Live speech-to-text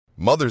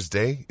Mother's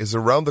Day is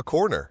around the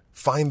corner.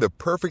 Find the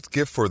perfect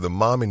gift for the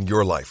mom in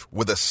your life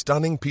with a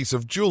stunning piece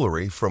of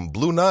jewelry from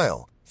Blue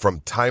Nile.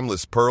 From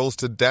timeless pearls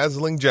to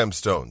dazzling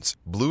gemstones,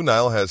 Blue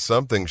Nile has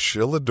something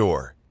she'll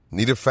adore.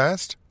 Need it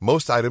fast?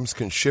 Most items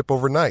can ship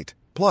overnight.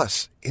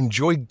 Plus,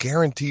 enjoy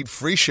guaranteed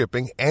free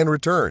shipping and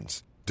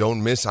returns.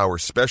 Don't miss our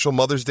special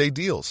Mother's Day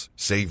deals.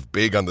 Save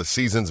big on the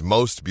season's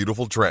most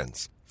beautiful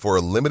trends. For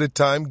a limited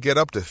time, get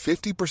up to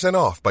 50%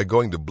 off by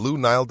going to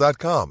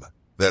BlueNile.com.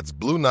 That's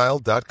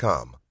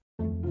BlueNile.com.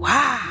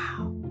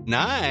 Wow.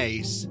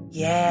 Nice.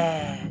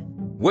 Yeah.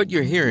 What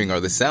you're hearing are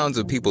the sounds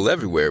of people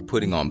everywhere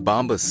putting on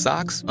Bombas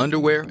socks,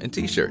 underwear, and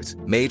T-shirts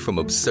made from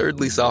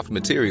absurdly soft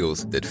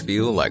materials that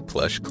feel like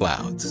plush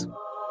clouds.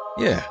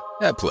 Yeah,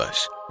 that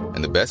plush.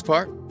 And the best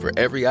part? For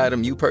every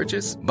item you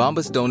purchase,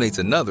 Bombas donates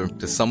another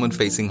to someone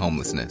facing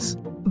homelessness.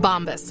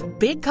 Bombas.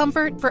 Big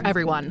comfort for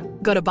everyone.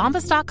 Go to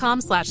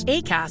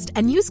bombas.com/ACAST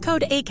and use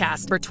code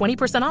ACAST for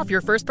 20% off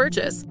your first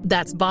purchase.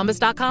 That's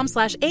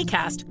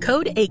bombas.com/ACAST.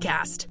 Code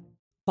ACAST.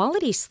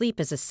 Quality sleep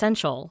is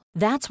essential.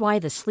 That's why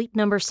the Sleep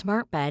Number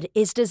Smart Bed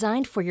is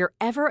designed for your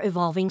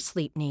ever-evolving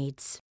sleep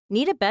needs.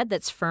 Need a bed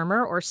that's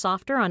firmer or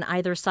softer on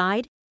either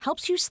side?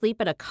 Helps you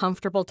sleep at a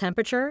comfortable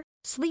temperature?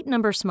 Sleep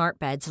Number Smart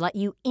Beds let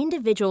you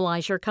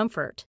individualize your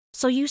comfort,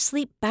 so you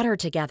sleep better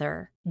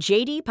together.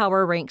 JD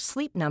Power ranks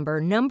Sleep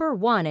Number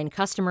 #1 in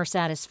customer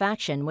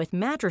satisfaction with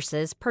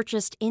mattresses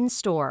purchased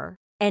in-store.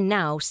 And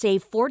now,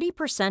 save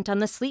 40% on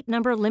the Sleep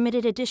Number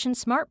Limited Edition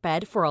Smart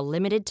Bed for a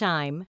limited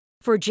time.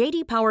 For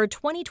JD Power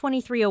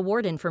 2023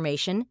 award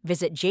information,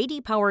 visit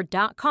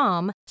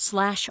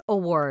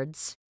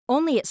jdpower.com/awards.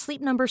 Only at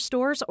Sleep Number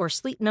stores or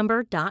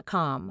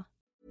sleepnumber.com.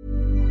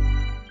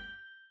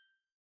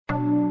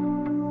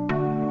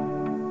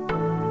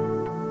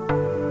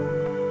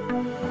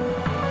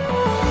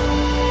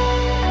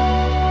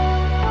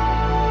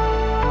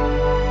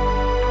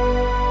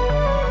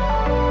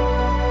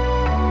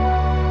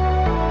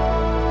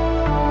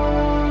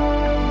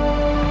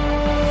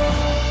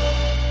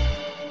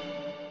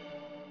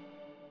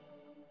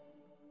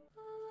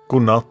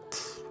 Godnatt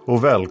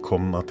och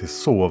välkomna till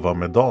Sova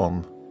med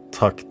Dan.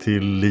 Tack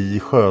till Li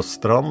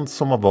Sjöstrand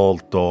som har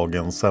valt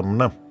dagens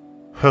ämne.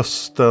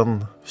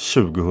 Hösten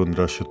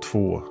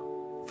 2022.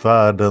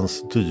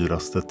 Världens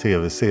dyraste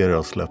tv-serie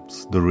har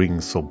släppts, The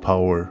Rings of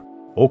Power.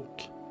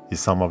 Och i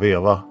samma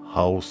veva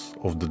House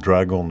of the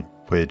Dragon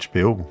på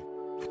HBO.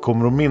 Vi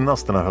kommer att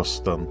minnas den här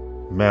hösten,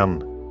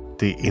 men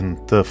det är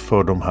inte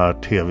för de här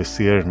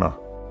tv-serierna.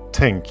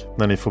 Tänk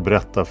när ni får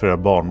berätta för era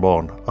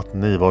barnbarn att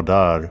ni var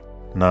där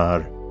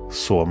när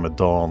Så med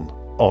Dan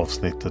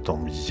avsnittet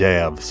om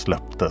jäv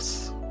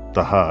släpptes.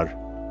 Det här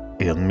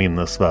är en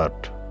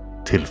minnesvärt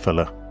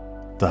tillfälle.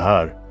 Det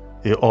här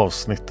är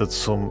avsnittet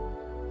som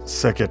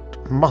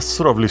säkert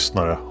massor av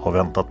lyssnare har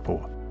väntat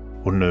på.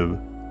 Och nu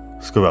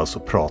ska vi alltså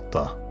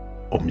prata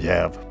om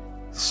jäv.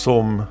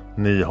 Som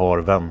ni har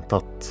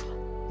väntat.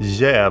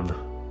 Jäv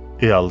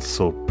är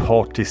alltså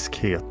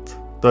partiskhet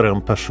där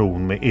en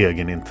person med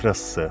egen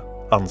intresse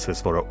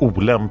anses vara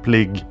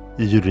olämplig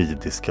i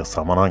juridiska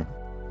sammanhang.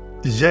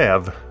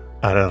 Jäv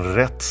är en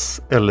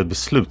rätts- eller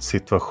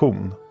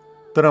beslutssituation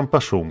där en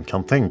person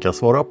kan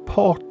tänkas vara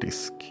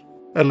partisk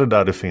eller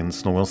där det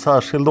finns någon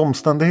särskild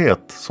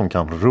omständighet som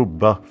kan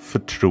rubba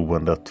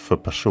förtroendet för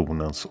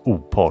personens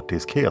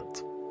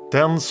opartiskhet.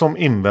 Den som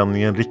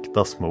invändningen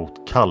riktas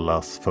mot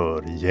kallas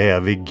för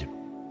jävig.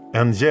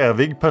 En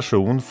jävig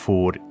person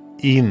får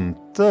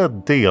inte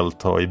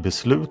delta i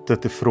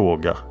beslutet i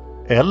fråga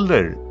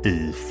eller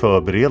i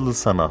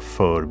förberedelserna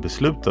för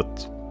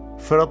beslutet.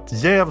 För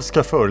att jäv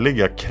ska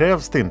föreligga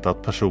krävs det inte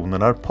att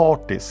personen är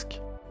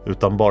partisk,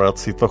 utan bara att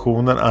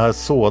situationen är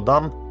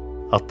sådan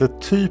att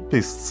det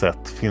typiskt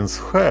sett finns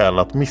skäl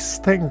att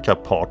misstänka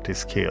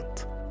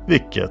partiskhet,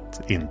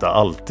 vilket inte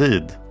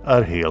alltid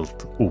är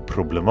helt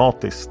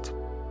oproblematiskt.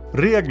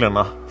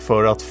 Reglerna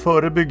för att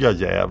förebygga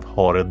jäv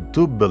har ett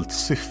dubbelt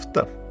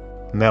syfte,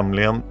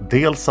 nämligen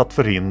dels att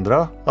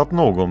förhindra att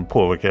någon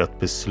påverkar ett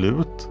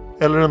beslut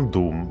eller en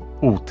dom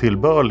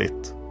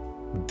otillbörligt.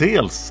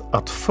 Dels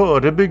att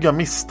förebygga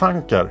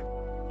misstankar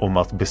om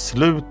att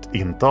beslut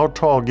inte har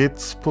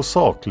tagits på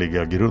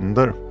sakliga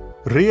grunder.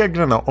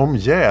 Reglerna om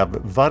jäv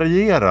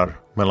varierar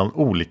mellan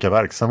olika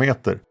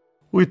verksamheter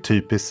och är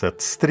typiskt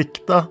sett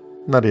strikta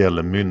när det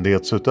gäller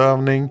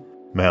myndighetsutövning,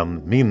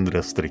 men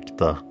mindre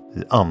strikta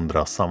i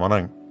andra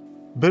sammanhang.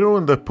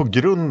 Beroende på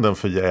grunden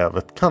för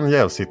jävet kan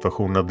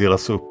jävsituationerna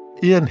delas upp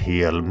i en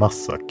hel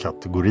massa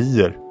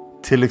kategorier.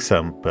 Till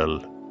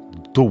exempel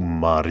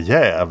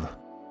domarjäv.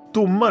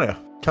 Domare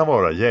kan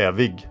vara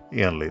jävig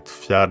enligt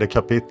 4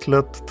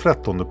 kapitlet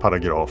 13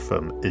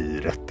 paragrafen i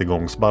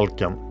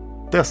rättegångsbalken.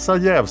 Dessa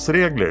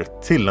jävsregler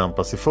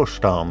tillämpas i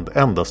första hand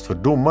endast för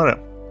domare,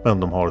 men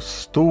de har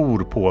stor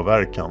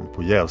påverkan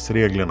på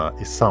jävsreglerna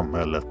i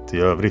samhället i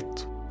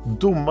övrigt.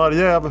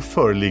 Domarjäv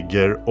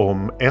föreligger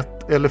om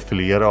ett eller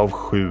flera av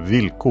 7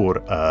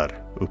 villkor är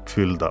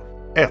uppfyllda.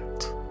 1.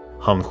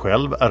 Han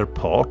själv är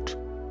part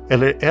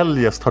eller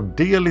eljest har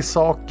del i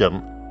saken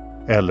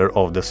eller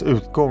av dess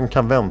utgång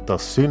kan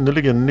väntas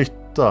synnerligen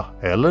nytta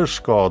eller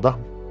skada.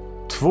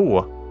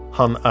 2.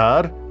 Han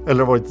är eller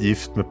har varit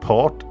gift med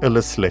part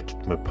eller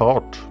släkt med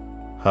part.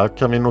 Här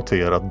kan vi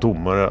notera att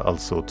domare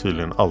alltså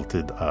tydligen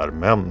alltid är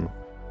män.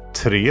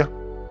 3.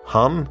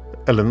 Han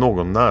eller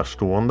någon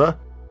närstående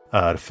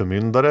är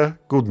förmyndare,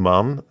 god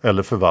man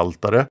eller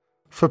förvaltare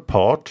för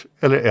part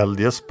eller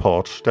eljest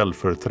parts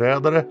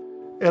ställföreträdare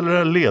eller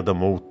är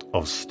ledamot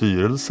av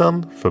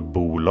styrelsen för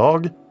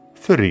bolag,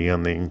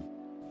 förening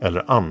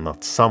eller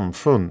annat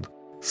samfund,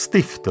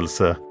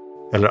 stiftelse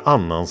eller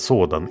annan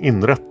sådan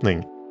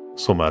inrättning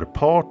som är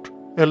part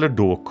eller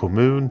då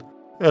kommun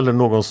eller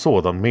någon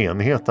sådan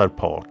menighet är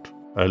part,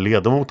 är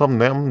ledamot av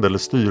nämnd eller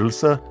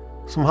styrelse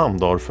som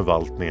handhar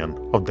förvaltningen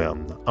av den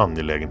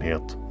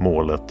angelägenhet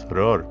målet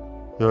rör.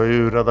 Jag är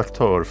ju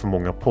redaktör för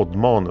många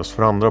poddmanus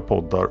för andra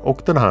poddar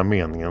och den här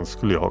meningen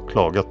skulle jag ha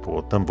klagat på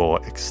att den var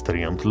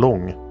extremt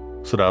lång.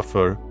 Så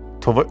därför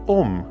tar vi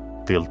om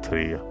del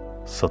 3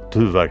 så att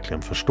du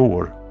verkligen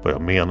förstår vad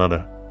jag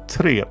menade.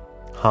 3.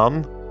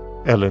 Han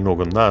eller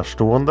någon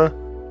närstående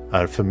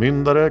är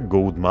förmyndare,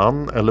 god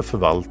man eller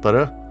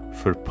förvaltare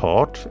för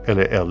part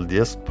eller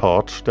eljest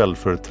parts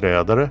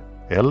ställföreträdare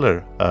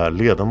eller är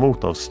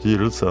ledamot av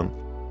styrelsen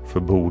för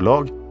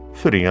bolag,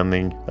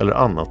 förening eller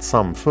annat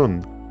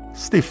samfund,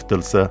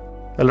 stiftelse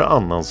eller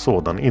annan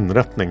sådan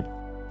inrättning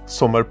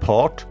som är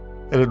part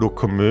eller då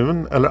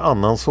kommun eller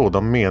annan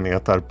sådan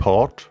menighet är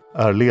part,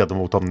 är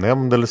ledamot av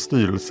nämnd eller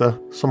styrelse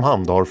som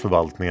handhar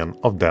förvaltningen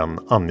av den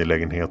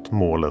angelägenhet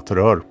målet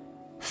rör.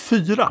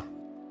 4.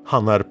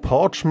 Han är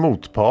parts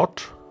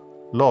motpart.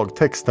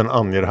 Lagtexten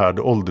anger här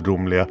det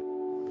ålderdomliga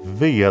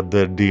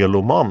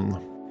vederdeloman.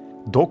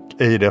 Dock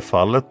ej i det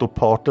fallet då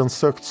parten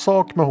sökt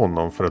sak med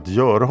honom för att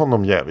göra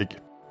honom jävig.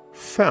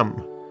 5.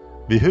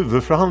 Vid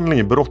huvudförhandling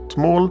i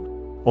brottmål,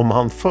 om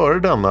han före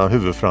denna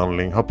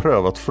huvudförhandling har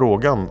prövat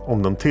frågan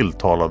om den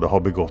tilltalade har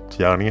begått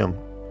gärningen.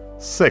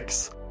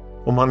 6.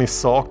 Om han i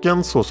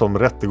saken såsom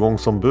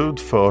rättegångsombud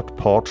fört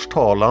parts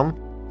talan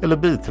eller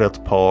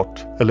biträtt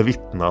part eller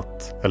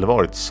vittnat eller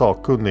varit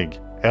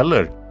sakkunnig.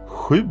 Eller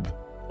 7.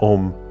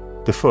 Om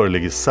det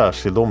föreligger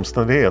särskild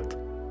omständighet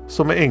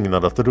som är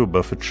ägnad att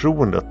rubba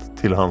förtroendet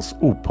till hans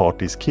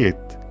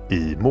opartiskhet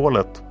i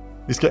målet.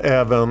 Vi ska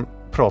även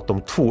prata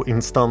om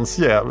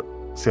tvåinstansjäv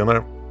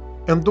senare.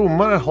 En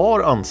domare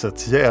har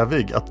ansetts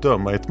jävig att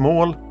döma ett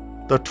mål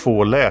där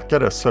 2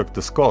 läkare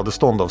sökte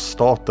skadestånd av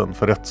staten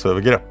för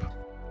rättsövergrepp.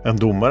 En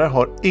domare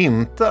har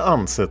inte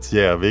ansetts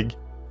jävig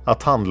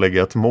att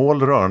handlägga ett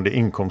mål rörande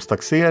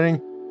inkomsttaxering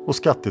och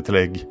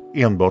skattetillägg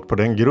enbart på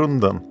den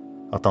grunden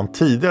att han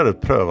tidigare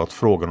prövat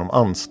frågan om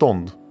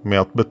anstånd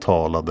med att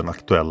betala den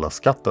aktuella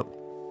skatten.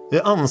 I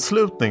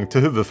anslutning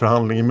till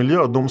huvudförhandling i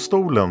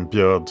miljödomstolen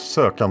bjöd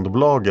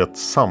sökandebolaget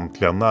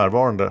samtliga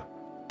närvarande,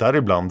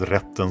 däribland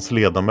rättens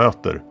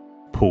ledamöter,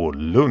 på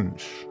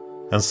lunch.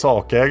 En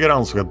sakägare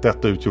ansåg att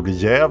detta utgjorde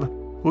jäv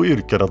och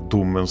yrkade att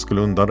domen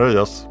skulle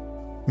undanröjas.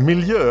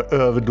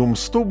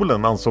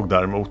 Miljööverdomstolen ansåg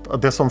däremot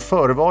att det som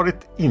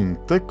förevarit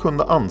inte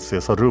kunde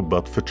anses ha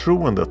rubbat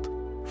förtroendet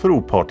för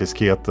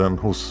opartiskheten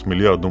hos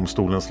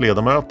miljödomstolens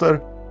ledamöter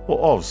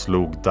och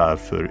avslog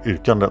därför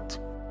yrkandet.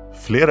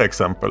 Flera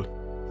exempel.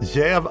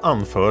 Jäv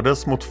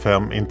anfördes mot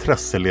 5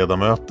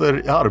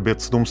 intresseledamöter i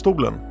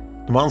arbetsdomstolen.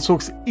 De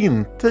ansågs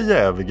inte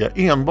jäviga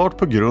enbart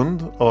på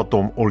grund av att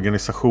de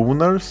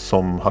organisationer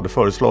som hade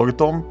föreslagit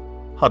dem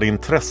hade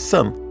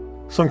intressen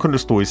som kunde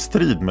stå i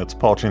strid med ett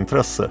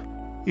partsintresse.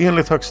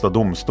 Enligt Högsta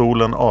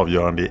domstolen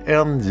avgörande i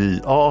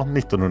NJA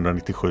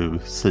 1997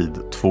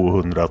 sid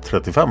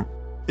 235.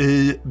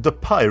 I The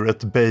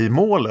Pirate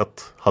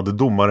Bay-målet hade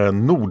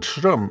domaren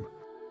Nordström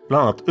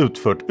bland annat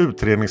utfört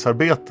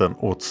utredningsarbeten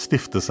åt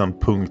stiftelsen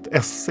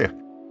 .se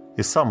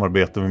i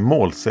samarbete med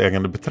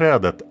målsägande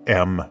beträdet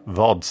M.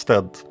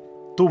 Wadstedt.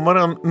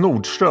 Domaren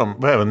Nordström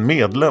var även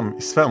medlem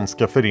i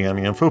Svenska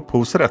föreningen för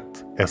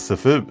upphovsrätt,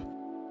 SFU,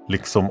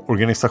 liksom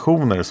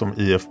organisationer som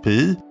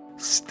IFPI,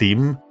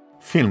 STIM,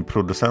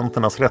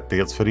 Filmproducenternas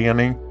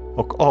rättighetsförening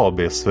och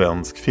AB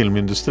Svensk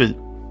Filmindustri.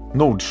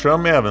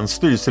 Nordström är även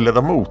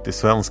styrelseledamot i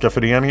Svenska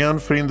föreningen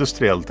för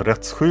industriellt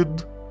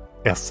rättsskydd,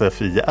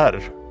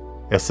 SFIR.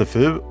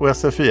 SFU och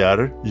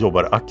SFIR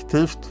jobbar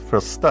aktivt för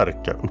att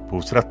stärka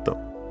upphovsrätten.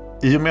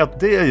 I och med att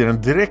det ger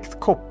en direkt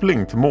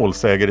koppling till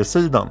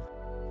målsägaresidan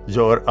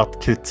gör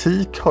att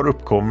kritik har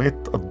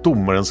uppkommit att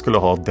domaren skulle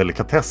ha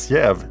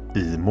delikatessjäv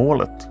i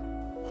målet.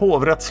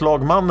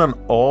 Hovrättslagmannen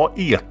A.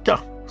 Eka,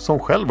 som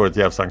själv varit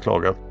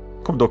jävsanklagad,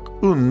 kom dock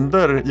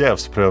under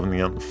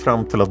jävsprövningen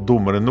fram till att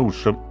domaren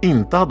Nordström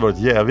inte hade varit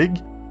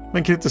jävig,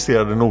 men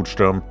kritiserade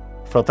Nordström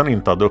för att han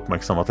inte hade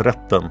uppmärksammat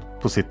rätten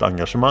på sitt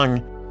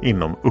engagemang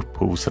inom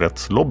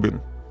upphovsrättslobbyn.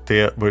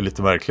 Det var ju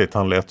lite märkligt,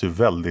 han lät ju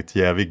väldigt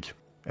jävig.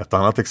 Ett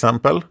annat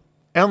exempel.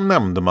 En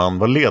nämndeman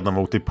var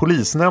ledamot i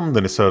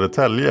polisnämnden i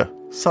Södertälje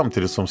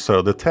samtidigt som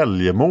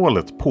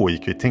Södertäljemålet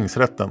pågick i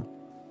tingsrätten.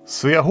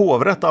 Svea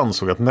hovrätt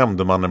ansåg att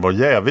nämndemannen var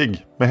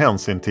jävig med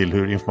hänsyn till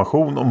hur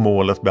information om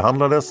målet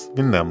behandlades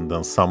vid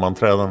nämndens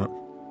sammanträdande.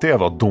 Det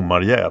var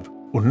domarjäv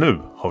och nu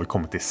har vi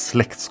kommit till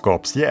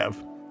släktskapsjäv.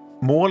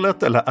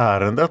 Målet eller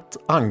ärendet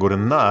angår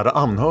en nära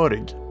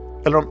anhörig.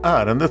 eller om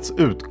ärendets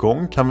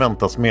utgång kan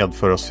väntas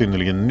medföra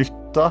synnerligen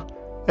nytta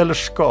eller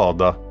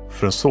skada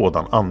för en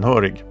sådan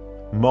anhörig.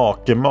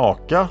 Make,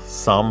 maka,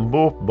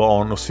 sambo,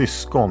 barn och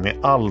syskon är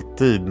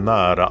alltid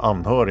nära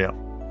anhöriga.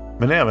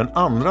 Men även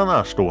andra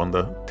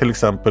närstående, till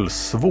exempel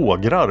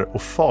svågrar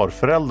och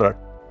farföräldrar,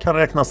 kan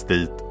räknas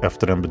dit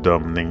efter en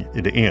bedömning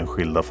i det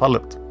enskilda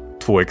fallet.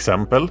 2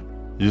 exempel.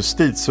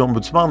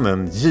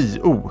 Justitieombudsmannen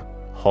J.O.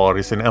 har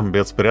i sin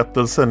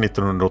ämbetsberättelse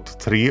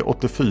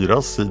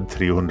 1983-84 sid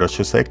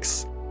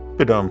 326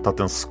 bedömt att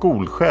en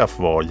skolchef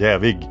var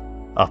jävig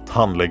att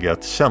handlägga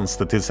ett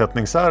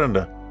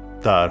tjänstetillsättningsärende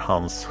där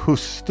hans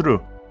hustru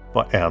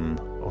var en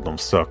av de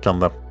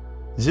sökande.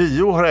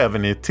 JO har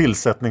även i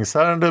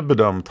tillsättningsärende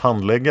bedömt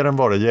handläggaren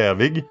vara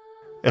jävig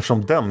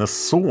eftersom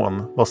dennes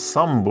son var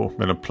sambo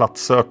med den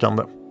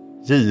platssökande.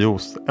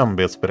 JOs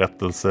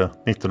ämbetsberättelse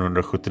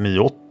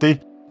 1979-80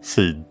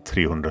 sid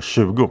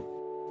 320.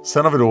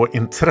 Sen har vi då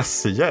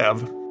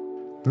intressejäv.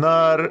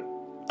 När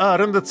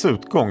ärendets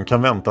utgång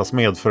kan väntas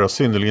medföra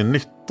synnerligen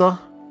nytta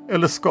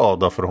eller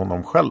skada för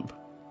honom själv.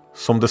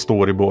 Som det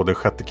står i både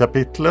 6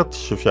 kapitlet,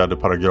 24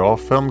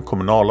 paragrafen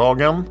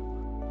kommunallagen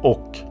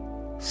och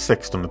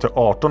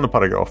 16-18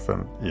 paragrafen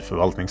i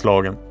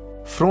förvaltningslagen.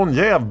 Från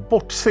jäv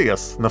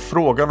bortses när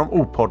frågan om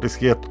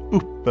opartiskhet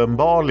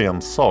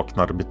uppenbarligen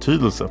saknar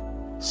betydelse.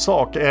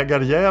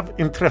 Sakägarjäv,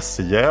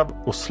 intressejäv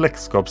och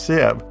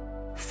släktskapsjäv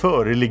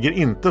föreligger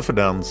inte för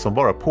den som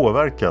bara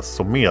påverkas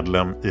som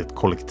medlem i ett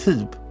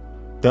kollektiv.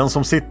 Den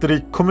som sitter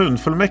i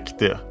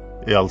kommunfullmäktige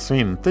är alltså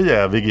inte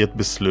jävig i ett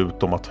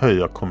beslut om att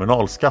höja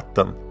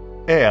kommunalskatten,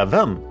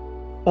 även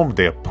om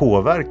det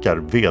påverkar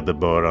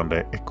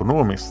vederbörande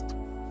ekonomiskt.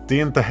 Det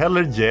är inte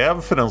heller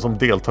jäv för den som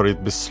deltar i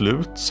ett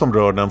beslut som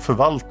rör den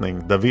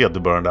förvaltning där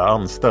vederbörande är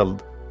anställd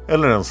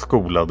eller en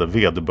skola där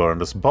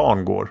vederbörandes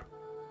barn går.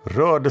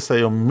 Rör det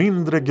sig om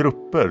mindre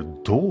grupper,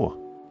 då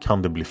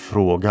kan det bli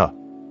fråga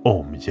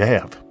om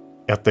jäv.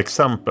 Ett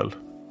exempel.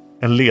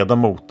 En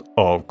ledamot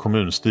av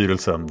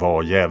kommunstyrelsen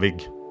var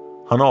jävig.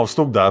 Han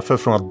avstod därför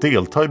från att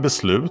delta i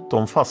beslut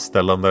om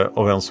fastställande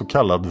av en så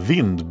kallad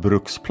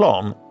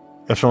vindbruksplan.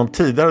 Eftersom han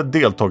tidigare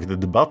deltagit i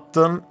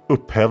debatten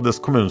upphävdes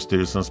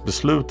kommunstyrelsens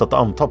beslut att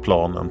anta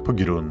planen på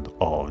grund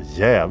av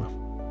jäv.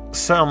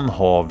 Sen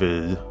har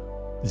vi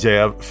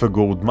jäv för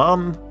god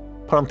man,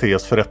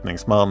 parentes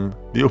förrättningsman,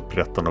 vid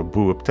upprättande av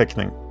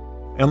bouppteckning.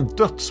 En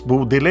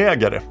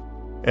dödsbodelägare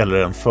eller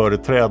en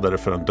företrädare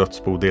för en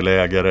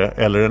dödsbodelägare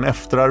eller en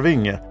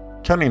efterarvinge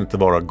kan inte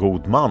vara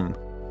god man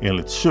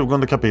enligt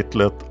 20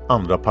 kapitlet,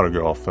 2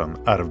 paragrafen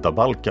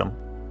ärvdabalken.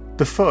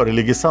 Det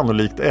föreligger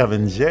sannolikt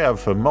även jäv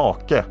för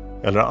make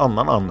eller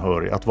annan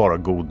anhörig att vara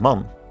god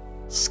man.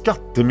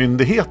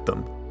 Skattemyndigheten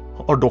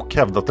har dock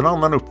hävdat en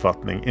annan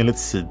uppfattning enligt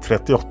sid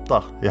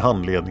 38 i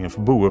handledningen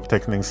för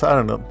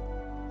bouppteckningsärenden.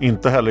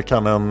 Inte heller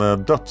kan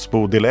en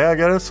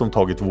dödsbodelägare som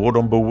tagit vård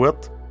om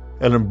boet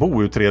eller en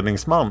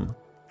boutredningsman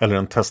eller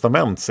en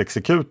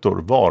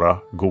testamentsexekutor vara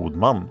god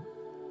man.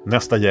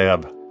 Nästa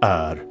jäv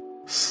är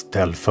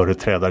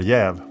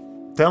ställföreträdarjäv.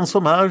 Den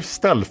som är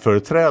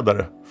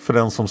ställföreträdare för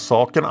den som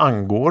saken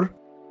angår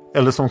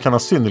eller som kan ha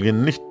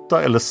synnerligen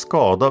nytta eller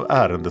skada av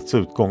ärendets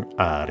utgång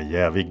är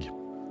jävig.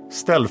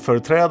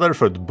 Ställföreträdare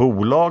för ett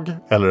bolag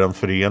eller en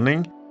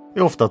förening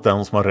är ofta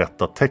den som har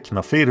rätt att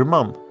teckna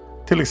firman,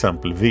 till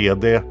exempel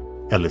vd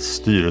eller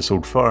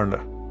styrelseordförande.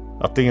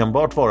 Att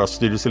enbart vara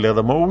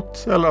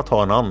styrelseledamot eller att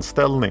ha en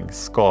anställning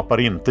skapar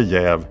inte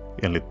jäv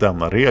enligt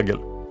denna regel.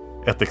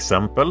 Ett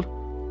exempel.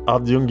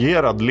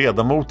 Adjungerad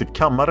ledamot i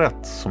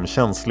kammarrätt som är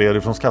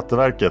tjänstledig från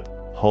Skatteverket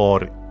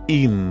har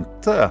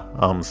inte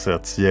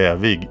ansetts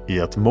jävig i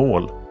ett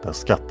mål där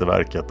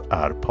Skatteverket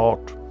är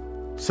part.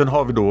 Sen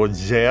har vi då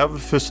jäv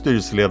för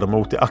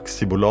styrelseledamot i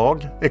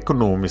aktiebolag,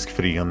 ekonomisk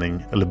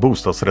förening eller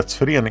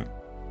bostadsrättsförening.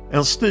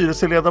 En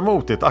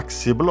styrelseledamot i ett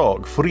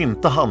aktiebolag får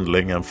inte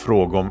handlägga en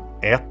fråga om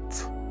 1.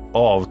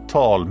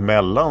 Avtal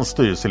mellan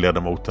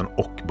styrelseledamoten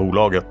och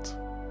bolaget.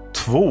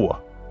 2.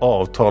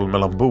 Avtal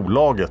mellan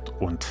bolaget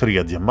och en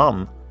tredje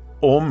man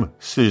om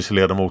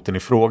styrelseledamoten i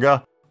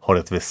fråga har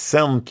ett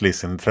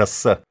väsentligt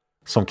intresse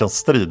som kan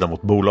strida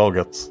mot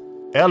bolagets.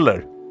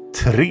 Eller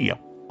 3.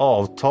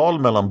 Avtal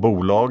mellan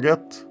bolaget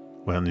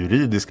och en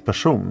juridisk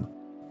person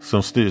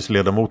som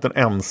styrelseledamoten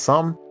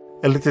ensam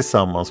eller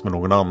tillsammans med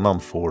någon annan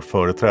får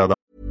företräda.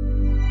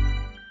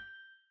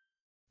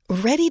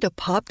 Ready to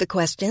pop the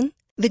question?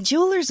 The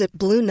jewelers at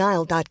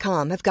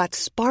BlueNile.com have got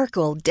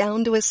sparkle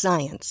down to a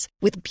science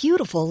with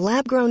beautiful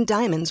lab-grown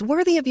diamonds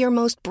worthy of your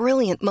most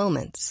brilliant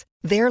moments.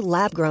 Their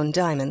lab-grown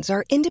diamonds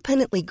are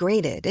independently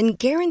graded and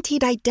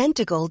guaranteed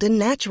identical to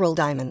natural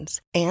diamonds,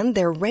 and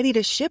they're ready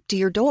to ship to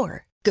your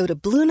door. Go to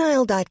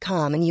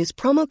BlueNile.com and use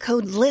promo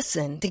code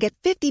LISTEN to get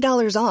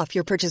 $50 off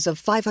your purchase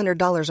of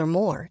 $500 or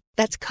more.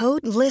 That's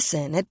code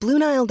LISTEN at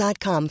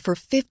BlueNile.com for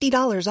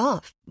 $50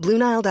 off.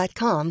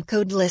 BlueNile.com,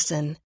 code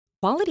LISTEN.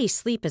 Quality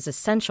sleep is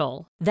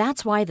essential.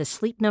 That's why the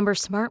Sleep Number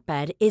Smart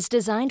Bed is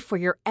designed for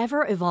your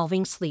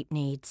ever-evolving sleep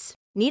needs.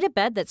 Need a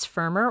bed that's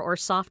firmer or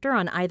softer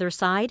on either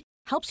side?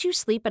 Helps you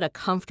sleep at a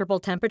comfortable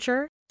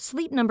temperature?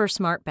 Sleep Number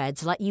smart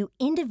beds let you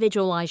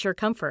individualize your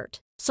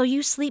comfort, so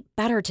you sleep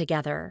better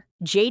together.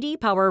 JD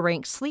Power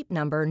ranks Sleep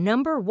Number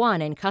number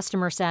 1 in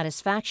customer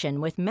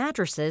satisfaction with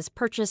mattresses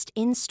purchased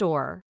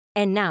in-store.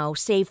 And now,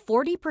 save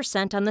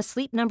 40% on the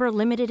Sleep Number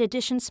Limited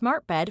Edition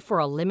smart bed for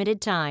a limited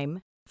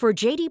time. For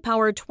JD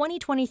Power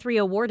 2023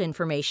 award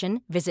information,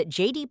 visit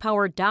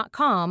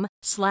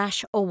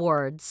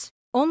jdpower.com/awards.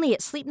 Only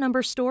at Sleep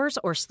Number stores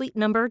or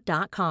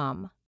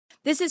sleepnumber.com.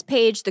 This is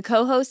Paige, the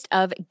co-host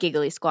of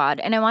Giggly Squad,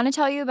 and I want to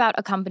tell you about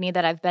a company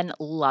that I've been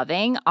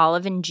loving,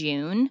 Olive &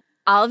 June.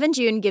 Olive &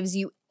 June gives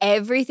you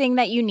everything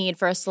that you need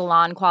for a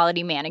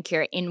salon-quality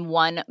manicure in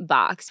one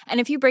box. And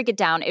if you break it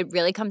down, it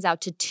really comes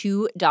out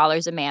to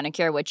 $2 a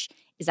manicure, which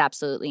is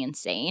absolutely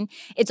insane.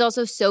 It's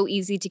also so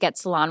easy to get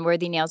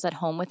salon-worthy nails at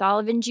home with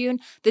Olive & June.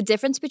 The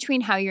difference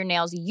between how your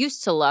nails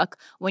used to look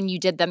when you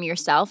did them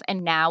yourself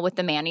and now with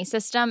the Mani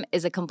system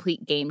is a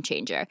complete game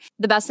changer.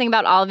 The best thing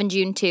about Olive &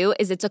 June, too,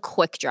 is it's a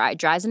quick dry.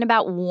 Dries in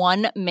about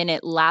 1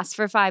 minute, lasts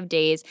for 5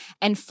 days,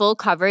 and full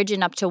coverage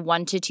in up to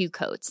 1 to 2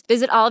 coats.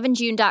 Visit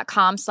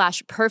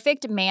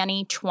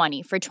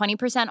oliveandjune.com/perfectmani20 for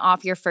 20%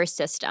 off your first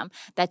system.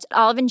 That's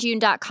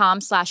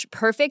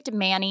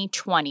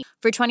oliveandjune.com/perfectmani20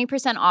 for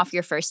 20% off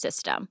your first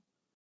system.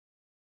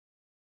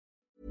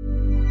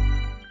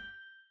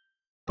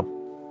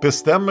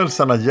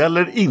 Bestämmelserna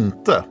gäller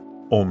inte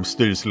om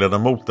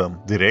styrelseledamoten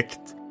direkt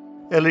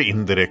eller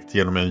indirekt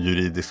genom en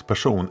juridisk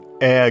person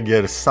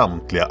äger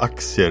samtliga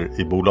aktier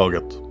i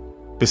bolaget.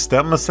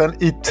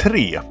 Bestämmelsen i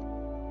 3,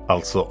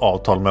 alltså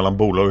avtal mellan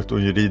bolaget och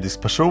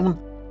juridisk person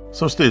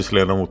som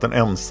styrelseledamoten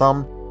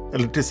ensam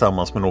eller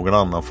tillsammans med någon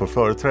annan får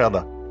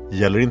företräda,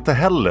 gäller inte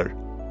heller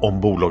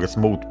om bolagets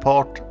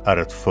motpart är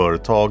ett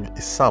företag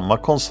i samma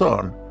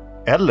koncern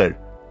eller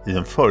i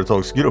en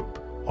företagsgrupp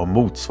av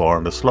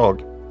motsvarande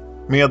slag.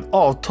 Med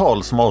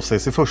avtal som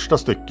avses i första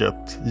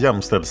stycket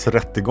jämställs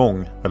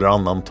rättegång eller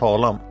annan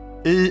talan.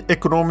 I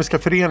ekonomiska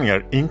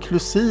föreningar,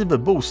 inklusive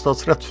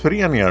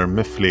bostadsrättsföreningar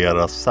med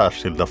flera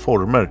särskilda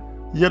former,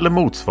 gäller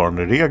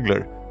motsvarande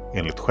regler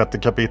enligt 6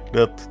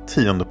 kapitlet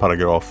 10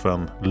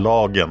 paragrafen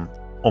lagen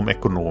om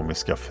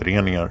ekonomiska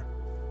föreningar.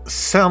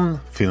 Sen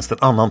finns det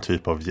en annan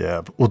typ av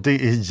jäv, och det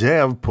är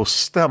jäv på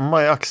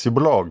stämma i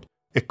aktiebolag,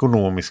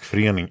 ekonomisk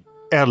förening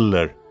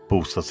eller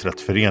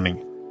bostadsrättsförening.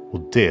 Och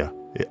det är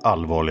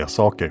allvarliga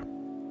saker.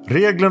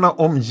 Reglerna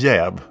om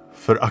jäv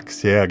för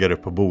aktieägare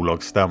på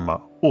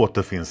bolagsstämma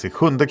återfinns i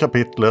 7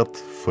 kapitlet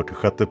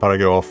 46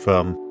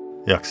 paragrafen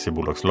i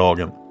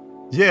aktiebolagslagen.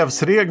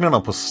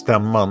 Jävsreglerna på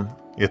stämman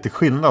är till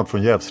skillnad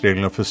från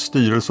jävsreglerna för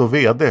styrelse och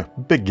vd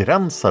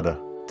begränsade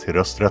till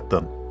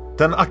rösträtten.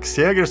 Den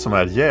aktieägare som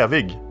är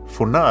jävig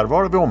får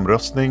närvara vid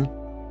omröstning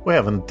och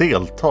även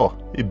delta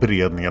i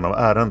beredningen av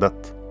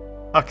ärendet.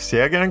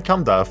 Aktieägaren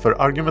kan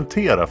därför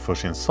argumentera för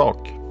sin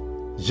sak.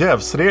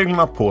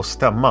 Jävsreglerna på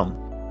stämman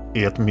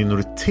är ett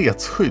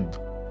minoritetsskydd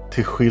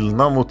till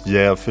skillnad mot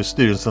jäv för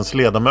styrelsens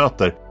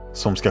ledamöter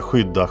som ska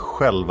skydda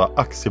själva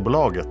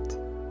aktiebolaget.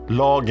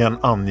 Lagen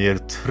anger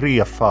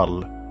 3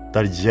 fall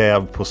där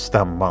jäv på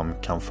stämman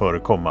kan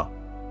förekomma.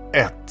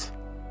 1.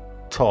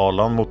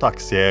 Talan mot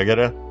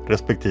aktieägare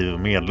respektive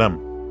medlem.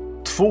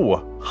 2.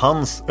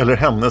 Hans eller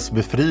hennes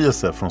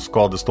befrielse från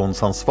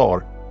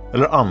skadeståndsansvar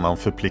eller annan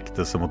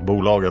förpliktelse mot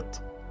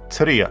bolaget.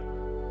 3.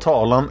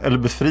 Talan eller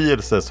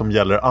befrielse som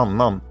gäller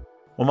annan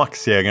om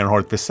aktieägaren har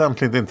ett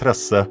väsentligt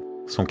intresse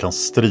som kan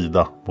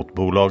strida mot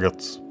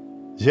bolagets.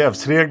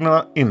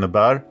 Jävsreglerna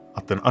innebär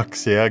att en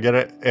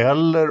aktieägare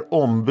eller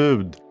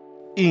ombud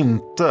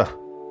inte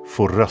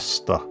får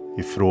rösta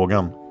i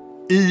frågan.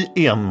 I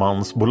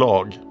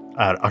enmansbolag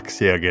är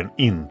aktieägaren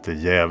inte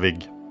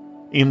jävig.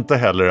 Inte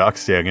heller är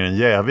aktieägaren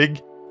jävig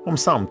om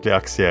samtliga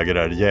aktieägare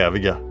är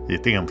jäviga i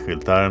ett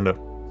enskilt ärende.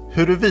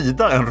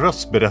 Huruvida en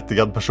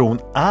röstberättigad person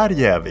är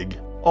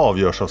jävig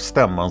avgörs av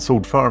stämmans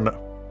ordförande.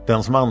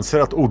 Den som anser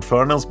att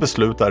ordförandens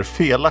beslut är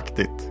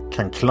felaktigt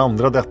kan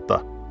klandra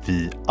detta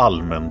vid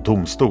allmän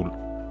domstol.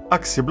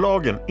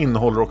 Aktiebolagen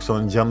innehåller också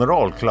en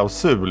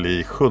generalklausul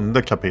i 7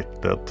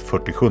 kapitlet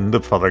 47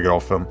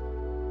 paragrafen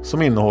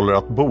som innehåller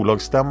att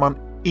bolagsstämman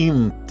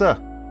inte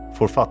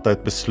får fatta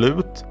ett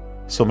beslut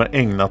som är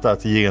ägnat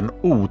att ge en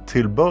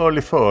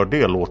otillbörlig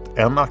fördel åt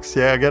en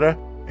aktieägare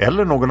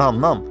eller någon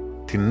annan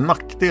till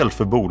nackdel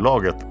för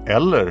bolaget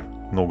eller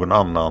någon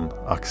annan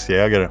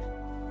aktieägare.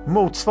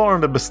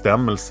 Motsvarande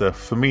bestämmelse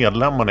för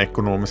medlemmarna i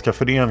ekonomiska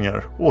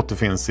föreningar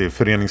återfinns i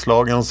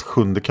föreningslagens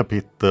 7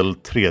 kapitel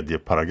 3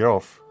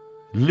 paragraf.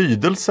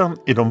 Lydelsen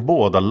i de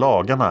båda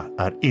lagarna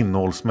är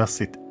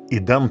innehållsmässigt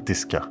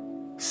identiska.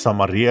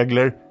 Samma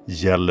regler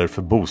gäller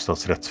för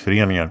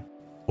bostadsrättsföreningar.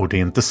 Och det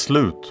är inte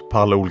slut på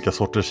alla olika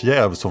sorters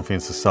jäv som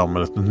finns i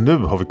samhället. Nu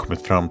har vi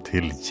kommit fram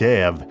till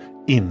jäv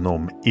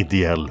inom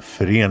ideell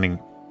förening.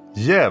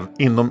 Jäv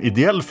inom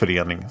ideell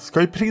förening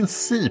ska i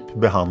princip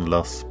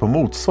behandlas på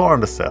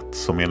motsvarande sätt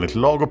som enligt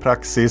lag och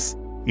praxis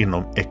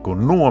inom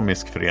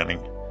ekonomisk förening.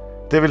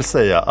 Det vill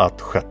säga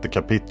att 6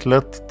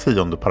 kapitlet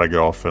 10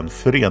 paragrafen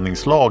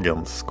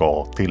föreningslagen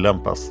ska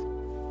tillämpas.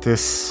 Det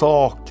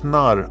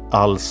saknar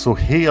alltså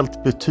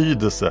helt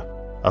betydelse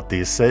att det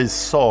i sig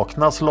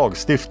saknas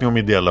lagstiftning om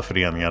ideella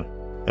föreningar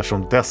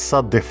eftersom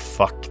dessa de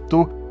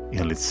facto,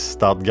 enligt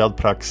stadgad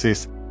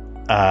praxis,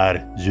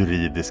 är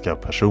juridiska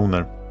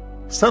personer.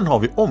 Sen har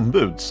vi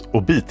ombuds-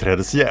 och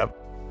biträdesjäv.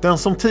 Den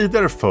som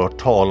tidigare fört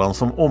talan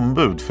som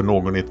ombud för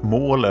någon i ett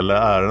mål eller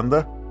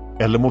ärende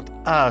eller mot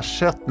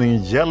ersättning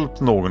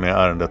hjälpt någon i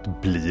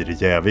ärendet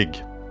blir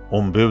jävig.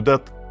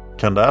 Ombudet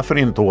kan därför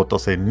inte åta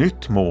sig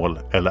nytt mål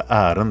eller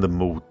ärende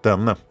mot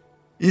denne.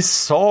 I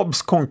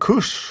Saabs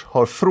konkurs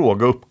har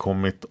fråga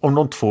uppkommit om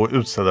de 2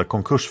 utsedda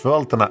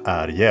konkursförvaltarna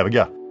är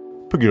jäviga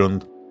på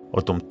grund av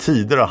att de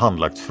tidigare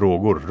handlagt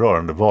frågor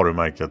rörande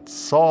varumärket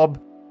Saab,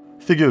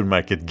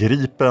 figurmärket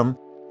Gripen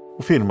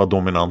och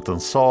firmadominanten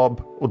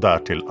Saab och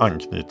därtill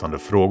anknytande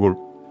frågor.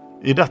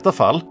 I detta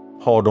fall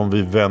har de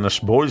vid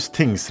Vänersborgs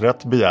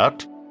tingsrätt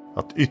begärt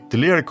att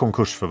ytterligare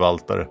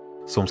konkursförvaltare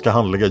som ska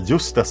handlägga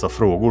just dessa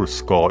frågor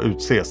ska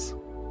utses.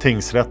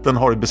 Tingsrätten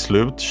har i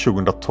beslut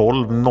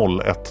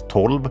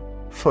 2012-01-12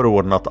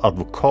 förordnat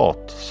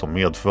advokat som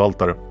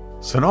medförvaltare.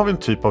 Sen har vi en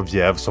typ av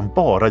jäv som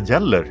bara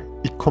gäller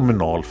i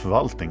kommunal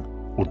förvaltning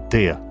och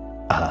det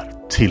är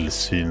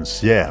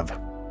tillsynsjäv.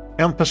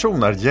 En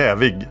person är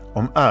jävig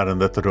om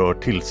ärendet rör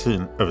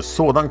tillsyn över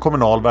sådan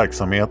kommunal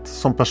verksamhet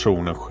som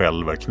personen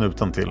själv är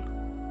knuten till.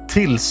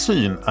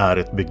 Tillsyn är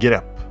ett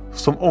begrepp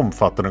som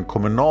omfattar en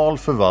kommunal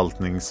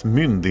förvaltnings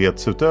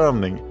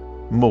myndighetsutövning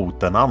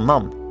mot en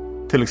annan,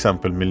 till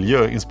exempel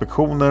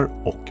miljöinspektioner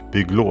och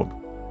bygglov.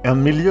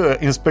 En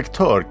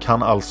miljöinspektör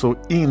kan alltså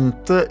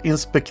inte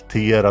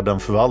inspektera den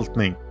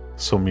förvaltning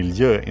som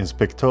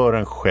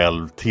miljöinspektören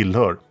själv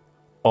tillhör.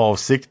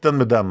 Avsikten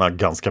med denna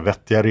ganska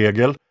vettiga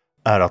regel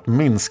är att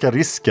minska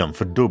risken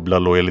för dubbla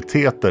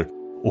lojaliteter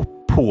och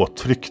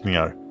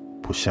påtryckningar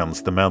på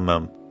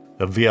tjänstemännen.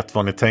 Jag vet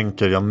vad ni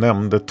tänker, jag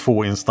nämnde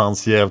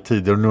 2-instansjäv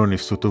tidigare och nu har ni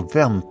suttit och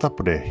väntat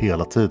på det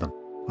hela tiden.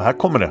 Och här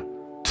kommer det,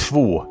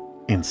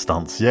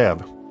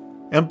 2-instansjäv.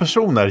 En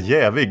person är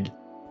jävig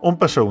om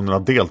personen har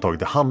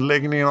deltagit i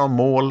handläggningen av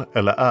mål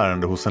eller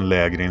ärende hos en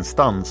lägre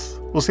instans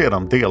och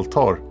sedan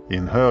deltar i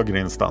en högre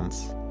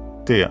instans.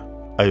 Det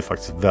är ju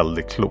faktiskt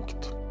väldigt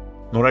klokt.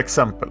 Några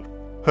exempel.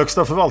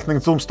 Högsta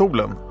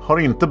förvaltningsdomstolen har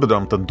inte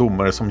bedömt en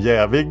domare som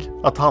jävig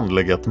att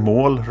handlägga ett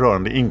mål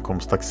rörande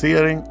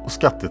inkomsttaxering och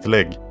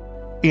skattetillägg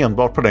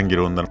enbart på den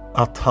grunden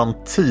att han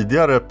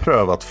tidigare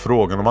prövat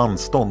frågan om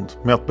anstånd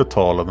med att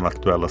betala den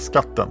aktuella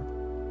skatten.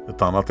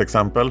 Ett annat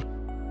exempel.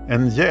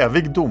 En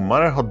jävig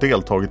domare har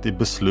deltagit i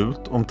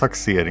beslut om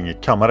taxering i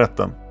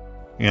kammarrätten.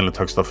 Enligt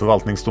Högsta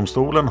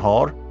förvaltningsdomstolen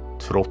har,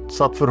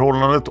 trots att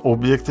förhållandet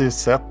objektivt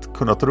sett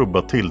kunnat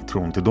rubba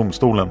tilltron till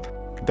domstolen,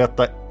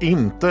 detta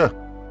inte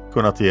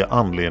kunnat ge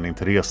anledning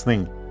till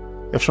resning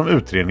eftersom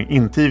utredning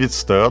inte givit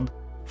stöd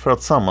för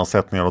att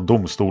sammansättningen av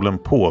domstolen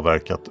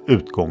påverkat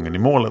utgången i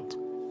målet.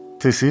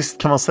 Till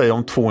sist kan man säga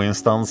om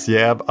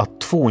 2-instansjäv att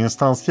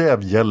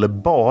 2-instansjäv gäller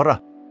bara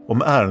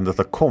om ärendet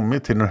har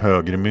kommit till den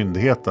högre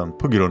myndigheten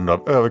på grund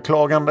av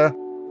överklagande,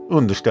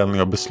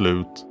 underställning av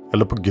beslut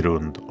eller på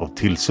grund av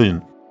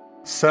tillsyn.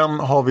 Sen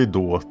har vi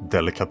då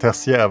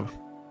delikatessjäv.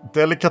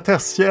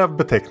 Delikatessjäv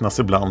betecknas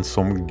ibland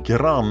som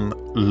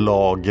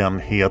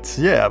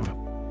grannlagenhetsjäv.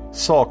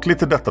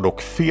 Sakligt är detta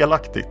dock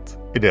felaktigt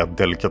i det att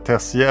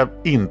delikatessjäv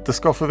inte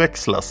ska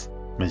förväxlas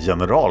med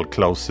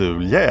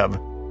generalklausuljäv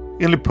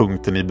enligt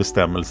punkten i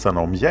bestämmelsen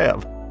om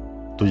jäv.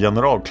 Då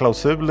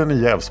generalklausulen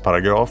i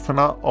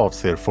jävsparagraferna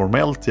avser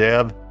formellt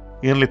jäv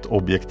enligt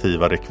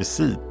objektiva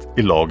rekvisit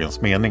i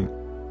lagens mening,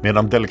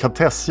 medan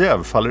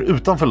delikatessjäv faller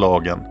utanför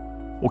lagen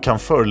och kan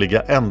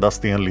föreligga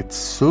endast enligt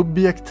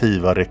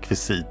subjektiva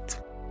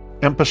rekvisit.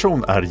 En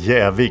person är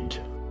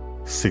jävig,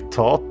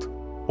 citat,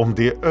 om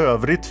det i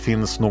övrigt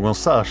finns någon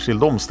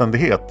särskild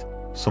omständighet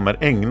som är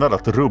ägnad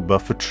att rubba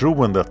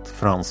förtroendet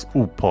för hans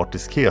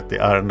opartiskhet i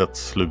ärendet,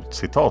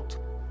 slutcitat.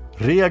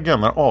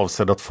 Regeln är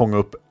avsedd att fånga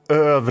upp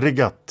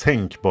övriga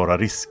tänkbara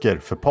risker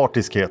för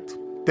partiskhet.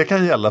 Det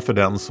kan gälla för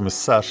den som är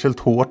särskilt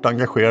hårt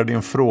engagerad i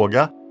en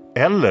fråga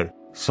eller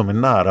som är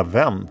nära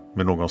vän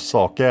med någon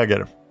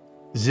sakägare.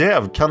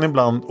 Jäv kan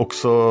ibland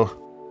också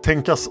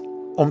tänkas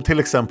om till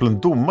exempel en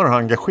domare har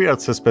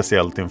engagerat sig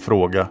speciellt i en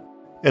fråga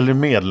eller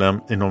medlem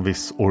i någon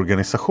viss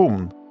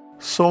organisation,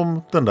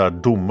 som den där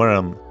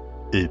domaren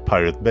i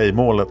Pirate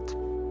Bay-målet.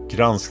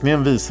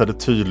 Granskningen visade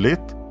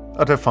tydligt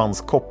att det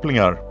fanns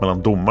kopplingar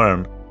mellan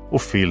domaren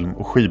och film-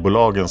 och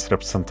skivbolagens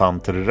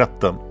representanter i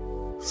rätten.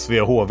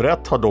 Svea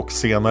hovrätt har dock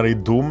senare i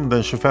dom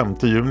den 25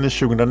 juni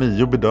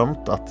 2009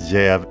 bedömt att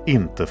jäv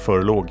inte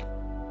förelåg.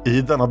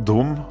 I denna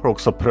dom har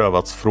också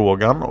prövats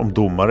frågan om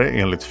domare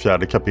enligt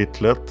 4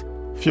 kapitlet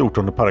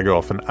 14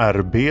 paragrafen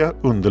RB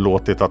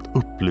underlåtit att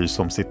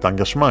upplysa om sitt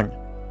engagemang.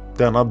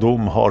 Denna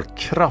dom har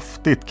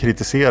kraftigt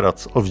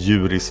kritiserats av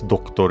juris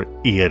doktor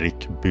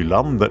Erik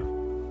Bylander.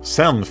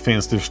 Sen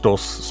finns det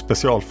förstås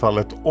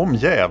specialfallet om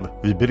jäv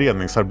vid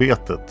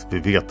beredningsarbetet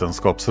vid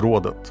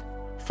Vetenskapsrådet.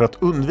 För att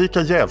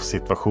undvika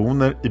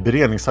jävsituationer i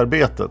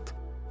beredningsarbetet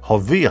har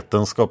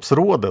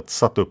Vetenskapsrådet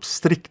satt upp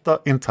strikta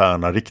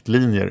interna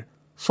riktlinjer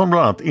som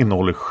bland annat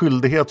innehåller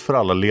skyldighet för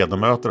alla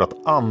ledamöter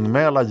att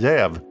anmäla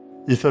jäv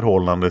i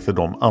förhållande till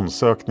de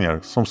ansökningar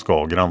som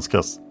ska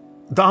granskas.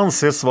 Det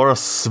anses vara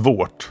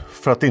svårt,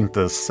 för att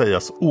inte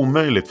sägas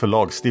omöjligt för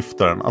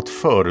lagstiftaren att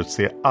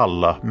förutse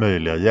alla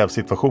möjliga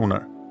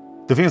jävsituationer.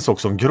 Det finns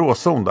också en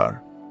gråzon där,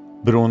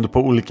 beroende på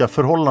olika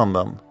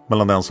förhållanden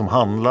mellan den som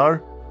handlar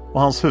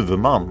och hans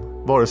huvudman,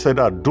 vare sig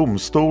det är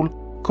domstol,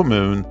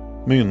 kommun,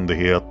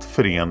 myndighet,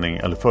 förening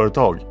eller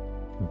företag.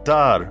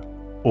 Där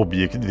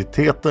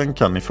objektiviteten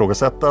kan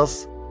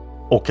ifrågasättas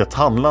och ett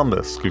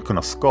handlande skulle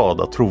kunna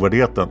skada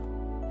trovärdigheten.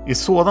 I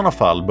sådana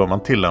fall bör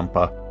man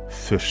tillämpa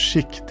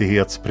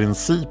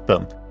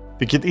försiktighetsprincipen,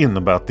 vilket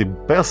innebär att det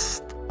är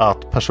bäst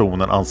att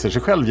personen anser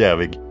sig själv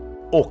jävig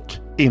och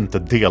inte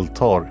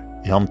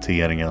deltar i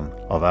hanteringen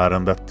av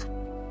ärendet.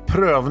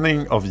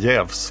 Prövning av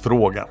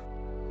jävsfråga.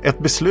 Ett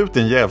beslut i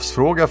en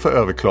jävsfråga får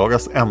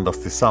överklagas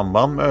endast i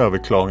samband med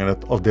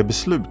överklagandet av det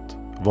beslut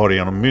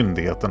varigenom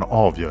myndigheten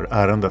avgör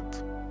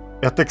ärendet.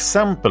 Ett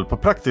exempel på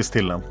praktisk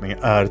tillämpning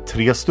är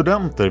 3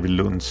 studenter vid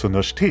Lunds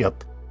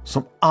universitet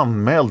som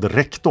anmälde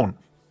rektorn.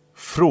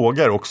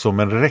 Frågar också om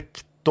en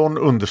rektorn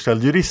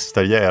underställd jurist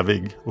är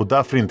jävig och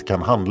därför inte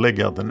kan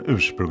handlägga den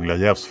ursprungliga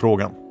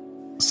jävsfrågan.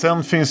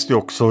 Sen finns det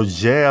också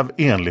jäv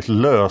enligt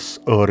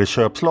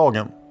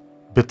lösöreköpslagen.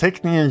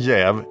 Beteckningen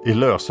jäv i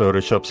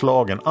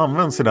lösöreköpslagen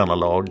används i denna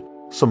lag,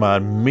 som är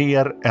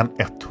mer än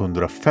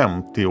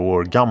 150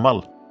 år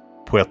gammal,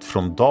 på ett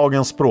från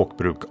dagens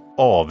språkbruk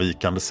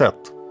avvikande sätt.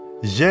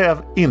 Jäv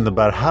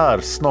innebär här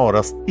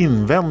snarast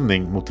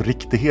invändning mot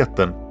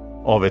riktigheten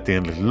av ett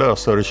enligt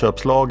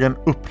lösöreköpslagen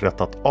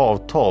upprättat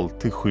avtal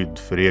till skydd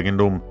för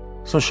egendom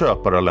som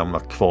köpare har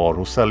lämnat kvar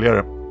hos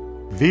säljare.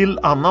 Vill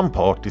annan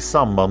part i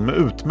samband med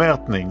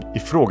utmätning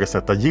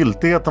ifrågasätta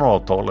giltigheten av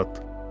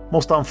avtalet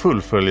måste han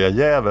fullfölja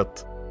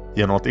jävet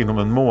genom att inom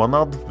en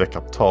månad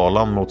väcka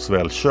talan mot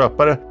såväl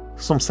köpare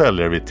som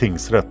säljare vid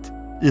tingsrätt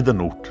i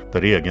den ort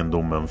där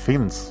egendomen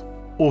finns.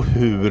 Och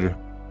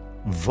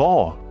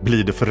vad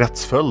blir det för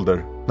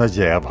rättsföljder när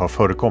jäv har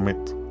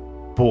förekommit?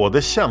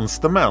 Både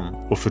tjänstemän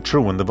och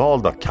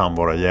förtroendevalda kan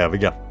vara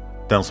jäviga.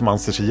 Den som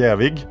anser sig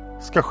jävig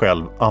ska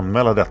själv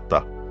anmäla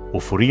detta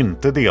och får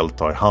inte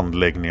delta i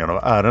handläggningen av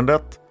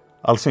ärendet,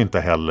 alltså inte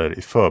heller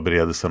i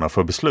förberedelserna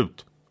för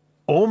beslut.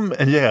 Om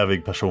en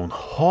jävig person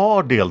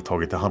har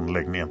deltagit i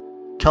handläggningen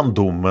kan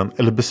domen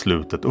eller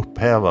beslutet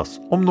upphävas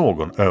om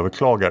någon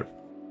överklagar.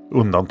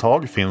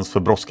 Undantag finns för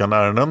brådskande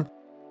ärenden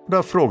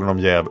där frågan om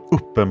jäv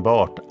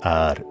uppenbart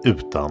är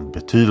utan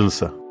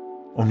betydelse.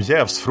 Om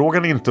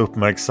jävsfrågan inte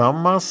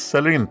uppmärksammas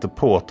eller inte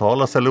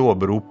påtalas eller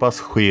åberopas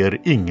sker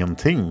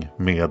ingenting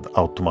med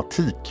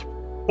automatik.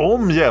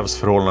 Om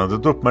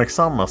jävsförhållandet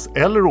uppmärksammas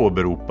eller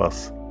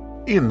åberopas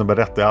innebär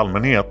detta i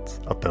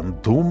allmänhet att en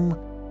dom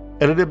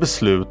eller det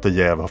beslut där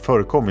jäv har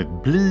förekommit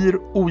blir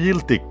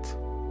ogiltigt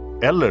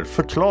eller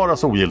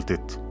förklaras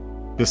ogiltigt.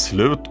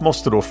 Beslut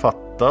måste då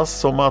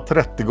fattas om att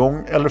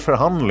rättegång eller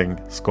förhandling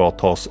ska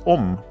tas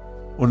om.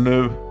 Och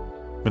nu,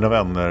 mina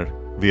vänner,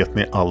 vet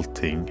ni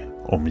allting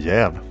om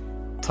jäv.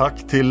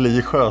 Tack till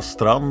Li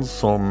Sjöstrand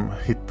som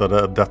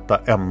hittade detta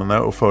ämne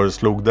och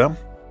föreslog det.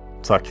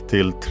 Tack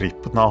till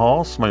Tripp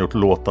Naha som har gjort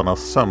låtarna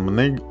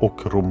Sömnig och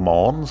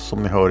Roman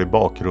som ni hör i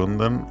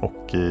bakgrunden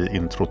och i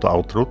introt och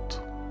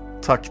outrot.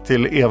 Tack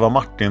till Eva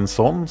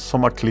Martinsson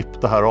som har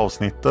klippt det här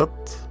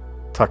avsnittet.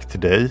 Tack till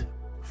dig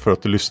för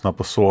att du lyssnar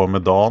på Sov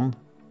med Dan.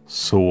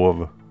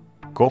 Sov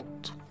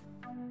gott.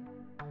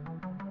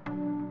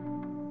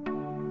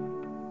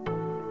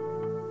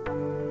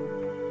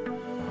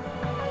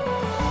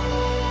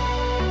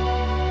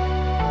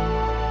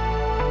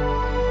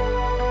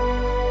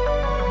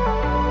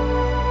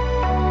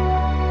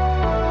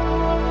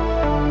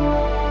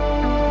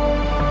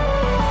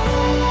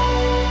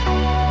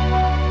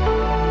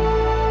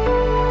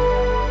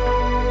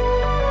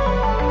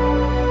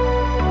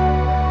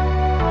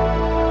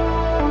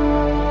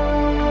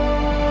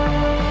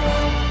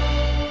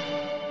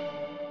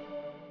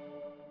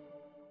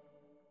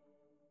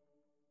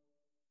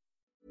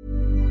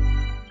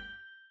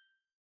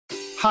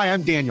 Hi,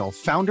 I'm Daniel,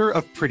 founder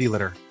of Pretty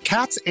Litter.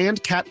 Cats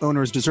and cat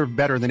owners deserve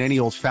better than any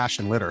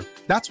old-fashioned litter.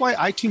 That's why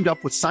I teamed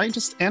up with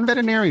scientists and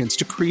veterinarians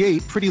to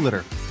create Pretty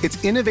Litter.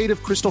 Its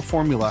innovative crystal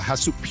formula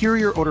has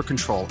superior odor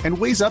control and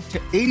weighs up to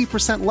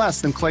 80%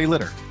 less than clay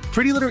litter.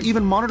 Pretty Litter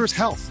even monitors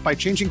health by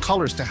changing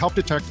colors to help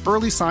detect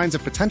early signs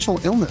of potential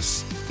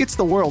illness. It's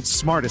the world's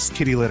smartest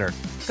kitty litter.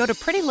 Go to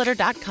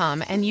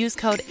prettylitter.com and use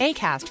code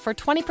ACAST for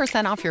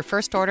 20% off your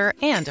first order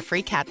and a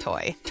free cat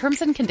toy.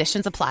 Terms and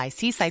conditions apply.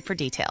 See site for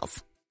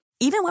details.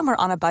 Even when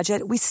we're on a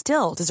budget, we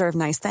still deserve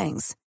nice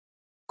things.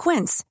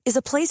 Quince is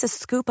a place to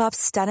scoop up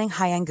stunning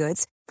high-end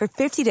goods for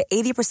 50 to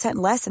 80%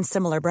 less than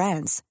similar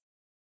brands.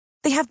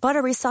 They have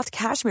buttery soft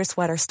cashmere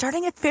sweaters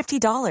starting at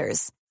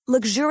 $50,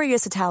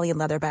 luxurious Italian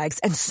leather bags,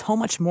 and so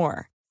much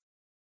more.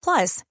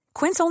 Plus,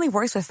 Quince only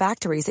works with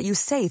factories that use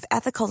safe,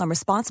 ethical, and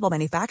responsible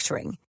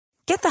manufacturing.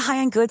 Get the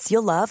high-end goods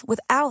you'll love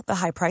without the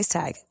high price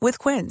tag with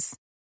Quince.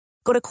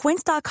 Go to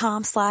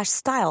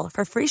quince.com/style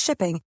for free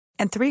shipping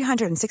and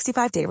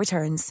 365-day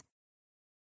returns.